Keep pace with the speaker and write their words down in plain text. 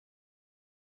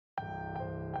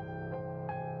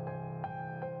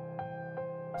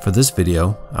For this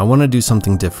video, I want to do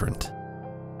something different.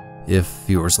 If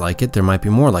viewers like it, there might be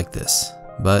more like this,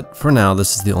 but for now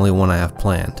this is the only one I have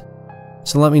planned.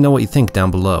 So let me know what you think down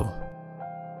below.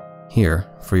 Here,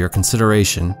 for your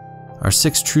consideration, are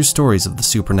 6 true stories of the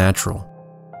supernatural.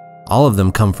 All of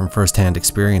them come from first-hand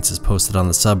experiences posted on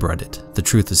the subreddit, The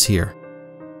Truth Is Here.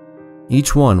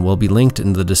 Each one will be linked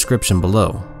in the description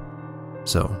below.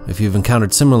 So, if you've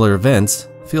encountered similar events,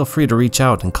 feel free to reach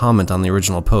out and comment on the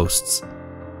original posts.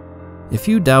 If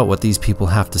you doubt what these people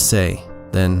have to say,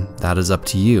 then that is up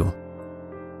to you.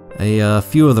 A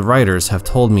few of the writers have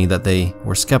told me that they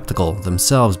were skeptical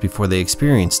themselves before they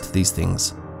experienced these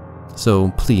things.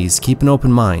 So please keep an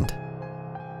open mind.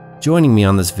 Joining me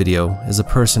on this video is a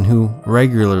person who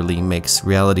regularly makes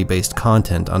reality-based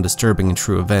content on disturbing and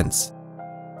true events,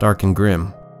 Dark and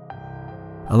Grim.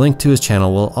 A link to his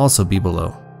channel will also be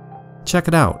below. Check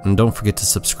it out and don't forget to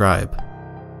subscribe.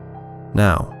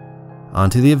 Now, on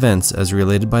to the events as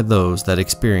related by those that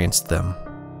experienced them.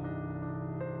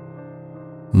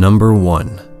 Number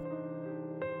 1.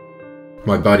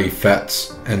 My buddy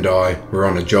Fats and I were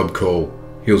on a job call.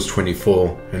 He was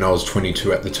 24 and I was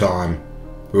 22 at the time.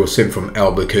 We were sent from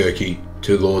Albuquerque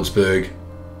to Lordsburg.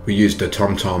 We used a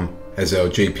TomTom as our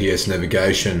GPS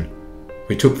navigation.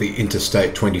 We took the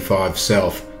Interstate 25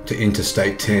 south to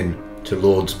Interstate 10 to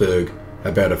Lordsburg,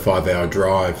 about a 5-hour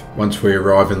drive. Once we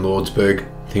arrived in Lordsburg,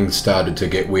 things started to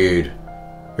get weird.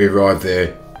 We arrived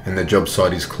there and the job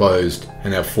site is closed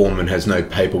and our foreman has no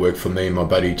paperwork for me and my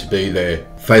buddy to be there.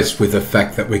 Faced with the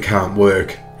fact that we can't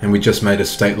work and we just made a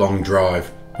state-long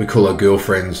drive, we call our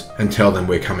girlfriends and tell them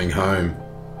we're coming home.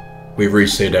 We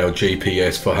reset our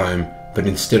GPS for home, but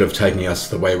instead of taking us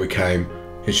the way we came,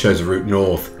 it shows a route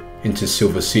north into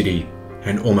Silver City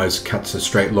and almost cuts a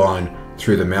straight line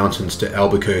through the mountains to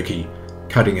Albuquerque,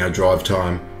 cutting our drive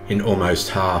time in almost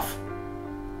half.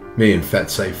 Me and Fat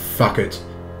say fuck it,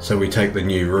 so we take the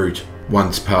new route.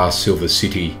 Once past Silver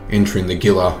City, entering the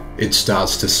Gila, it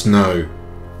starts to snow.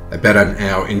 About an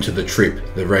hour into the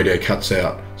trip, the radio cuts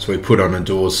out, so we put on a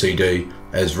Doors CD.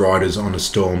 As Riders on a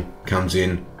Storm comes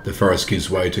in, the forest gives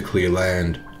way to clear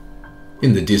land.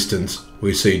 In the distance,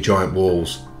 we see giant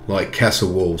walls, like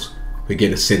castle walls. We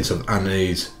get a sense of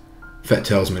unease. Fat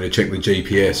tells me to check the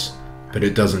GPS, but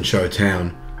it doesn't show a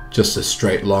town, just a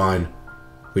straight line.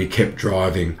 We kept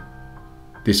driving.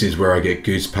 This is where I get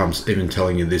goosebumps even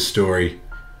telling you this story.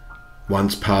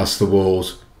 Once past the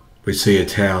walls, we see a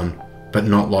town, but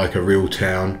not like a real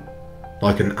town,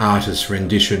 like an artist's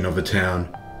rendition of a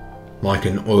town, like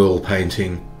an oil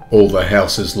painting. All the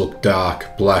houses look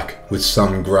dark black with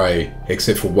some grey,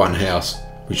 except for one house,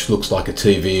 which looks like a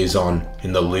TV is on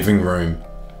in the living room.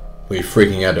 We're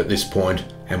freaking out at this point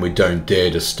and we don't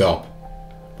dare to stop.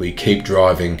 We keep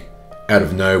driving. Out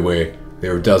of nowhere,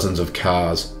 there are dozens of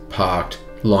cars parked,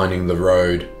 lining the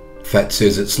road. Fat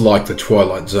says it's like the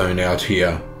Twilight Zone out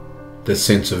here. The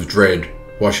sense of dread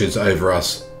washes over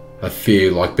us, a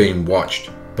fear like being watched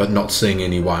but not seeing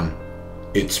anyone.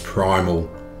 It's primal.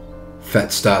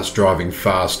 Fat starts driving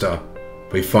faster.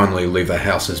 We finally leave the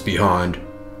houses behind,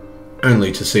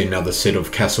 only to see another set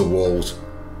of castle walls.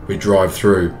 We drive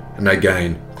through and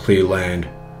again clear land,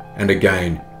 and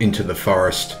again into the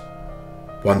forest.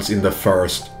 Once in the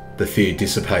forest, the fear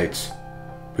dissipates.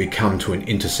 We come to an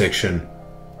intersection.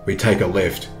 We take a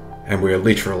left and we are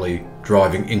literally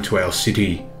driving into our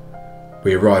city.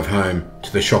 We arrive home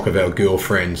to the shock of our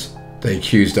girlfriends. They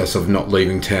accused us of not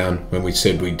leaving town when we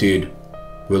said we did.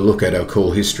 We'll look at our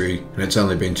call history and it's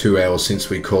only been 2 hours since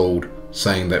we called,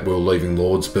 saying that we're leaving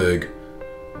Lordsburg.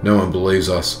 No one believes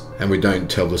us and we don't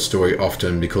tell the story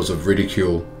often because of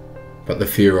ridicule. But the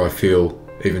fear I feel,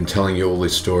 even telling you all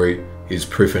this story, is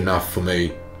proof enough for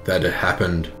me that it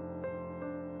happened.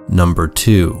 Number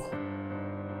 2.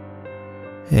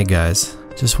 Hey guys,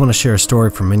 just want to share a story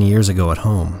from many years ago at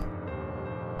home.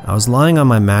 I was lying on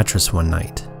my mattress one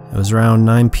night. It was around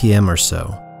 9 p.m. or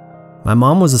so. My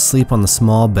mom was asleep on the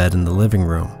small bed in the living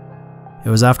room. It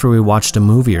was after we watched a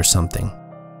movie or something.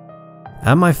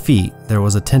 At my feet, there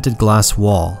was a tinted glass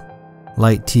wall,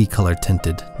 light tea color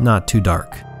tinted, not too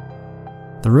dark.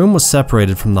 The room was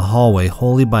separated from the hallway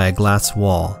wholly by a glass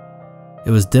wall.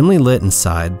 It was dimly lit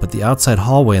inside, but the outside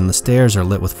hallway and the stairs are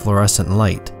lit with fluorescent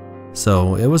light,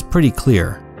 so it was pretty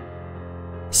clear.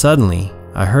 Suddenly,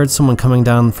 I heard someone coming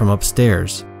down from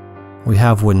upstairs. We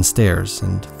have wooden stairs,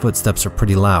 and footsteps are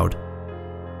pretty loud.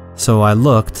 So I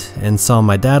looked and saw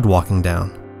my dad walking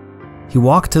down. He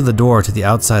walked to the door to the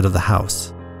outside of the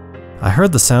house. I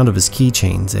heard the sound of his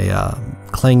keychains, a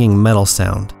clanging metal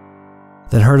sound.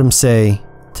 Then heard him say,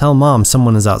 "Tell Mom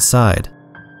someone is outside."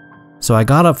 So I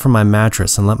got up from my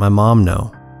mattress and let my mom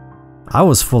know. I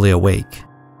was fully awake.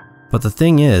 But the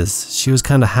thing is, she was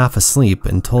kinda half asleep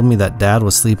and told me that Dad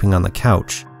was sleeping on the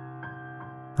couch.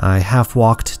 I half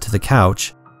walked to the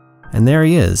couch, and there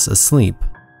he is, asleep.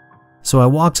 So I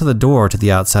walked to the door to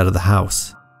the outside of the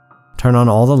house, turn on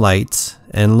all the lights,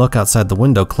 and look outside the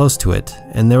window close to it,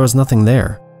 and there was nothing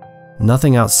there.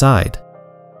 Nothing outside.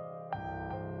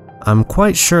 I'm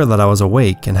quite sure that I was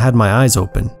awake and had my eyes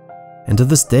open, and to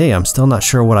this day I'm still not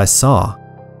sure what I saw.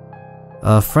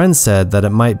 A friend said that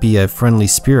it might be a friendly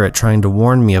spirit trying to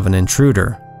warn me of an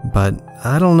intruder, but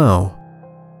I don't know.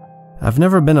 I've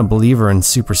never been a believer in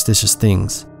superstitious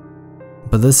things,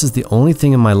 but this is the only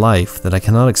thing in my life that I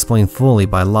cannot explain fully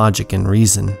by logic and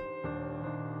reason.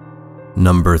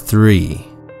 Number 3.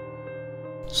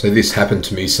 So this happened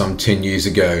to me some 10 years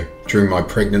ago during my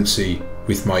pregnancy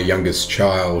with my youngest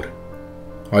child.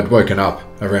 I'd woken up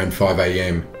around 5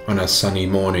 AM on a sunny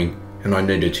morning and I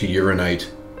needed to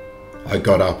urinate. I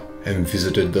got up and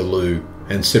visited the loo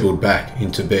and settled back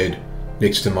into bed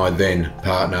next to my then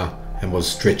partner and was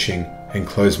stretching and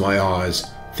closed my eyes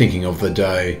thinking of the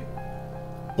day.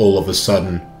 All of a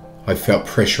sudden I felt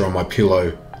pressure on my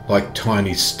pillow like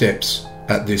tiny steps.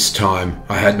 At this time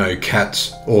I had no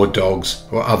cats or dogs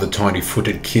or other tiny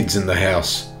footed kids in the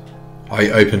house. I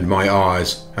opened my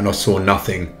eyes and I saw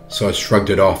nothing, so I shrugged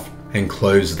it off and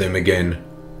closed them again.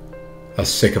 A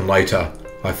second later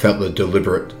I felt the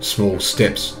deliberate small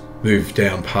steps move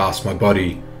down past my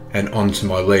body and onto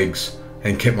my legs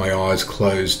and kept my eyes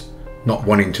closed, not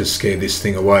wanting to scare this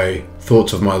thing away.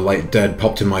 Thoughts of my late dad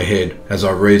popped in my head as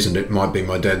I reasoned it might be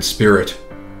my dad's spirit.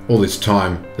 All this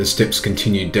time the steps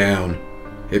continued down.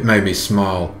 It made me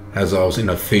smile as I was in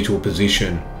a fetal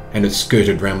position and it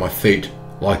skirted round my feet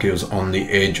like it was on the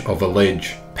edge of a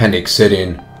ledge. Panic set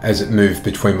in as it moved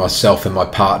between myself and my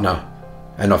partner,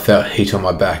 and I felt heat on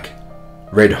my back.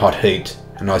 Red hot heat,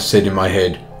 and I said in my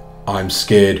head, "I'm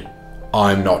scared,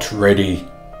 I'm not ready."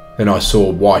 Then I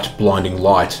saw white blinding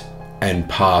light and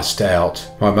passed out.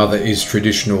 My mother is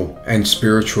traditional and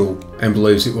spiritual and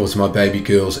believes it was my baby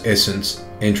girl's essence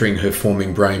entering her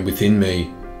forming brain within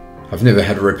me. I've never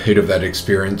had a repeat of that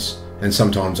experience, and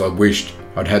sometimes I wished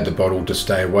I'd had the bottle to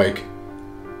stay awake.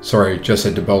 Sorry, just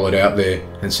had to bowl it out there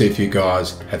and see if you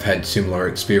guys have had similar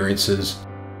experiences.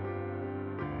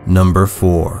 Number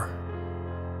 4.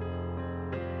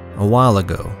 A while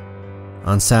ago,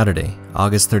 on Saturday,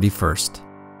 August 31st,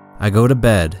 I go to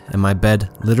bed and my bed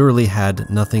literally had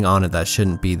nothing on it that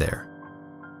shouldn't be there.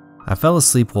 I fell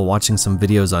asleep while watching some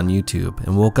videos on YouTube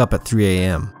and woke up at 3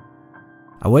 AM.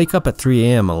 I wake up at 3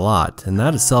 AM a lot and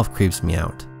that itself creeps me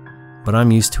out, but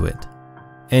I'm used to it.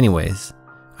 Anyways,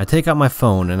 I take out my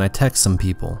phone and I text some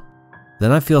people.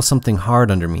 Then I feel something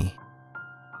hard under me.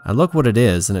 I look what it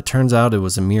is and it turns out it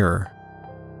was a mirror.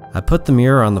 I put the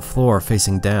mirror on the floor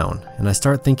facing down and I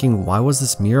start thinking, why was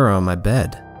this mirror on my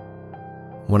bed?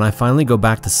 When I finally go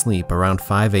back to sleep around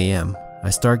 5 AM,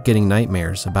 I start getting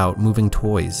nightmares about moving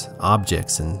toys,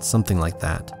 objects, and something like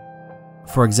that.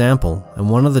 For example, in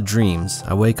one of the dreams,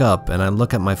 I wake up and I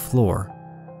look at my floor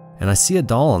and I see a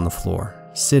doll on the floor,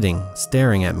 sitting,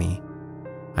 staring at me.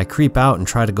 I creep out and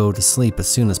try to go to sleep as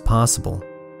soon as possible.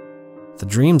 The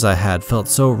dreams I had felt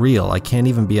so real I can't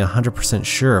even be 100%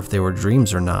 sure if they were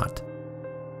dreams or not.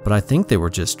 But I think they were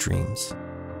just dreams.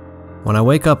 When I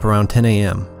wake up around 10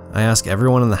 AM, I ask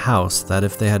everyone in the house that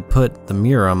if they had put the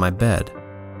mirror on my bed.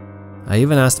 I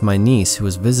even asked my niece who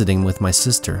was visiting with my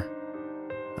sister.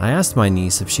 I asked my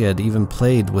niece if she had even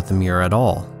played with the mirror at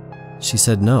all. She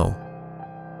said no.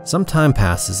 Some time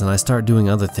passes and I start doing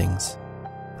other things.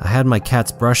 I had my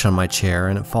cat's brush on my chair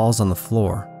and it falls on the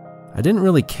floor. I didn't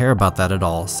really care about that at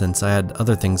all since I had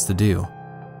other things to do.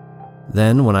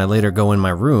 Then when I later go in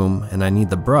my room and I need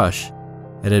the brush,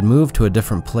 it had moved to a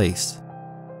different place.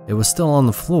 It was still on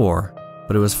the floor,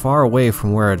 but it was far away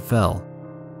from where it fell.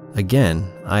 Again,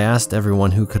 I asked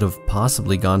everyone who could have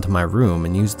possibly gone to my room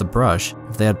and used the brush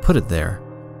if they had put it there.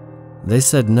 They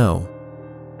said no.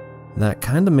 That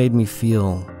kinda made me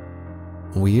feel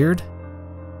weird.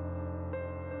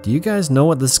 Do you guys know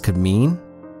what this could mean?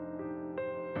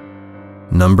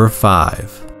 Number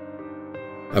 5.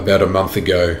 About a month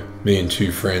ago, me and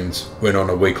 2 friends went on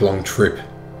a week-long trip.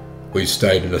 We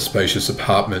stayed in a spacious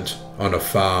apartment on a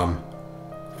farm.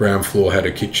 Ground floor had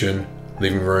a kitchen,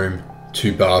 living room,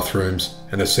 2 bathrooms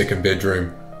and a second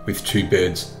bedroom with 2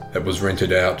 beds that was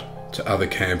rented out to other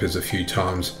campers a few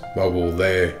times while we were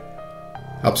there.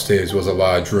 Upstairs was a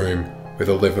large room with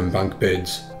 11 bunk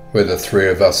beds where the 3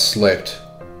 of us slept.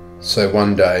 So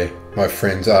one day, my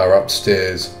friends are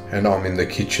upstairs and I'm in the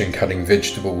kitchen cutting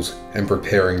vegetables and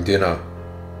preparing dinner.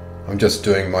 I'm just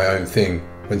doing my own thing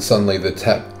when suddenly the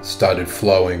tap started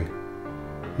flowing.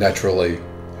 Naturally,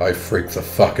 I freaked the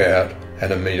fuck out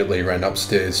and immediately ran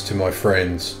upstairs to my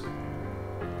friends.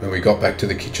 When we got back to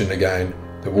the kitchen again,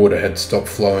 the water had stopped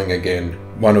flowing again.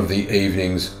 One of the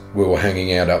evenings we were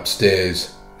hanging out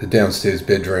upstairs. The downstairs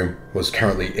bedroom was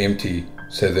currently empty,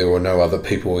 so there were no other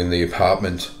people in the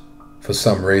apartment. For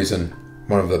some reason,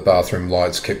 one of the bathroom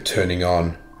lights kept turning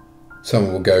on.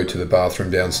 Someone would go to the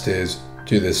bathroom downstairs,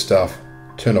 do their stuff,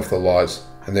 turn off the lights,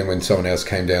 and then when someone else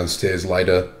came downstairs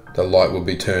later, the light would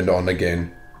be turned on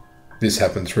again. This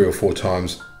happened 3 or 4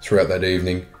 times throughout that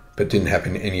evening, but didn't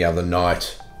happen any other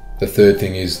night. The third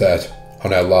thing is that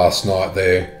on our last night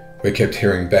there, we kept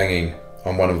hearing banging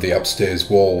on one of the upstairs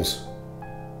walls.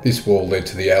 This wall led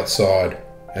to the outside,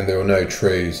 and there were no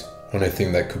trees or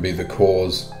anything that could be the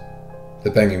cause. The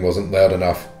banging wasn't loud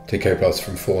enough to keep us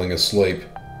from falling asleep,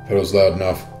 but it was loud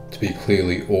enough to be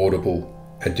clearly audible.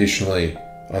 Additionally,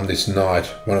 on this night,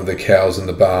 one of the cows in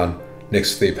the barn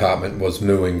next to the apartment was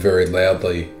mooing very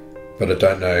loudly, but I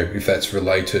don't know if that's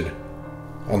related.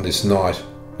 On this night,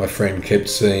 my friend kept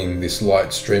seeing this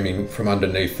light streaming from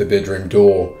underneath the bedroom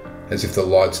door, as if the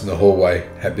lights in the hallway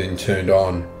had been turned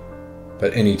on.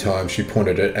 But any time she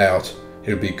pointed it out, it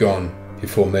would be gone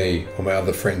before me or my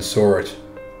other friends saw it.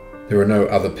 There were no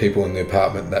other people in the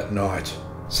apartment that night.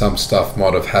 Some stuff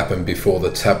might have happened before the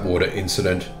tap water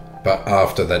incident, but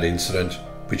after that incident,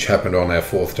 which happened on our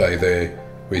 4th day there,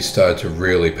 we started to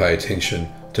really pay attention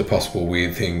to possible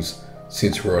weird things,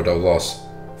 since we're at a loss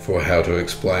for how to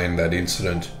explain that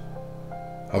incident.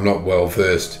 I'm not well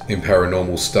versed in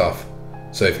paranormal stuff,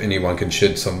 so if anyone can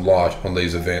shed some light on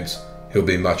these events, it'll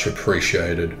be much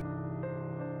appreciated.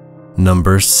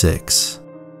 Number 6.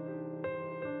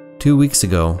 2 weeks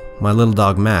ago, my little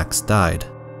dog Max died.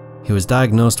 He was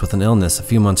diagnosed with an illness a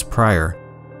few months prior,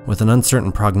 with an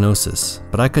uncertain prognosis,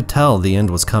 but I could tell the end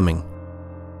was coming.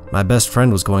 My best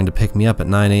friend was going to pick me up at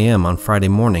 9 a.m. on Friday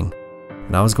morning,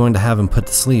 and I was going to have him put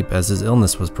to sleep as his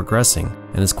illness was progressing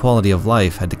and his quality of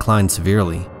life had declined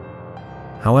severely.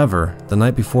 However, the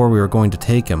night before we were going to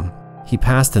take him, he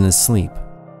passed in his sleep,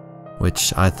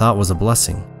 which I thought was a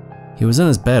blessing. He was in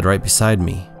his bed right beside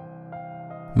me.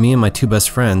 Me and my 2 best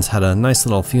friends had a nice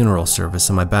little funeral service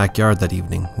in my backyard that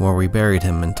evening where we buried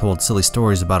him and told silly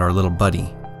stories about our little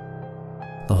buddy.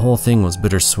 The whole thing was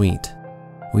bittersweet.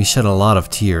 We shed a lot of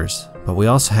tears, but we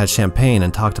also had champagne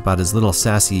and talked about his little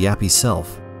sassy yappy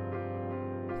self.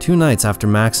 2 nights after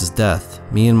Max's death,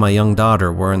 me and my young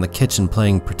daughter were in the kitchen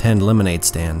playing pretend lemonade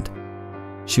stand.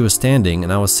 She was standing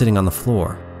and I was sitting on the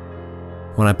floor.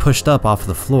 When I pushed up off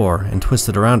the floor and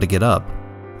twisted around to get up,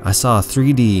 I saw a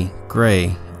 3D,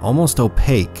 gray, almost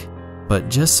opaque, but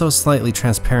just so slightly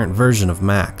transparent version of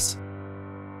Max.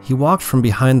 He walked from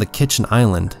behind the kitchen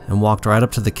island and walked right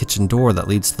up to the kitchen door that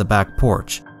leads to the back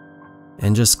porch,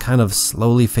 and just kind of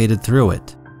slowly faded through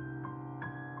it.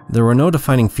 There were no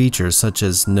defining features such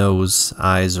as nose,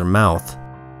 eyes, or mouth,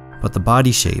 but the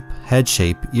body shape, head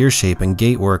shape, ear shape, and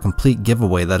gait were a complete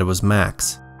giveaway that it was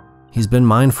Max. He's been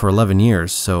mine for 11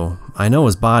 years, so I know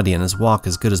his body and his walk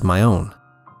as good as my own.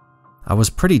 I was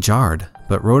pretty jarred,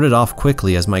 but wrote it off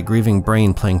quickly as my grieving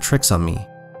brain playing tricks on me.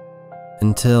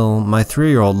 Until my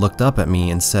 3-year-old looked up at me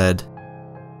and said,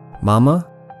 "Mama,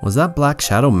 was that black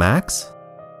shadow Max?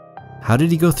 How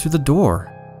did he go through the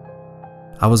door?"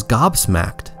 I was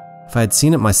gobsmacked. If I had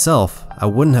seen it myself, I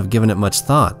wouldn't have given it much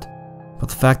thought, but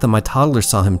the fact that my toddler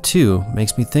saw him too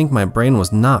makes me think my brain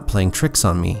was not playing tricks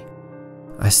on me.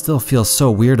 I still feel so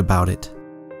weird about it.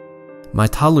 My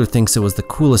toddler thinks it was the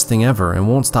coolest thing ever and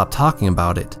won't stop talking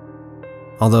about it.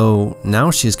 Although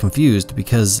now she is confused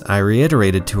because I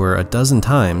reiterated to her a dozen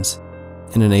times,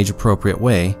 in an age-appropriate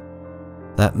way,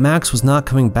 that Max was not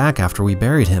coming back after we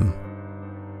buried him.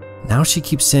 Now she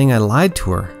keeps saying I lied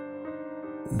to her.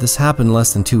 This happened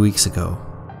less than 2 weeks ago.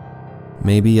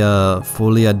 Maybe a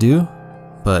folie à deux,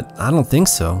 but I don't think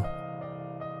so.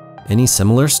 Any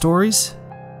similar stories?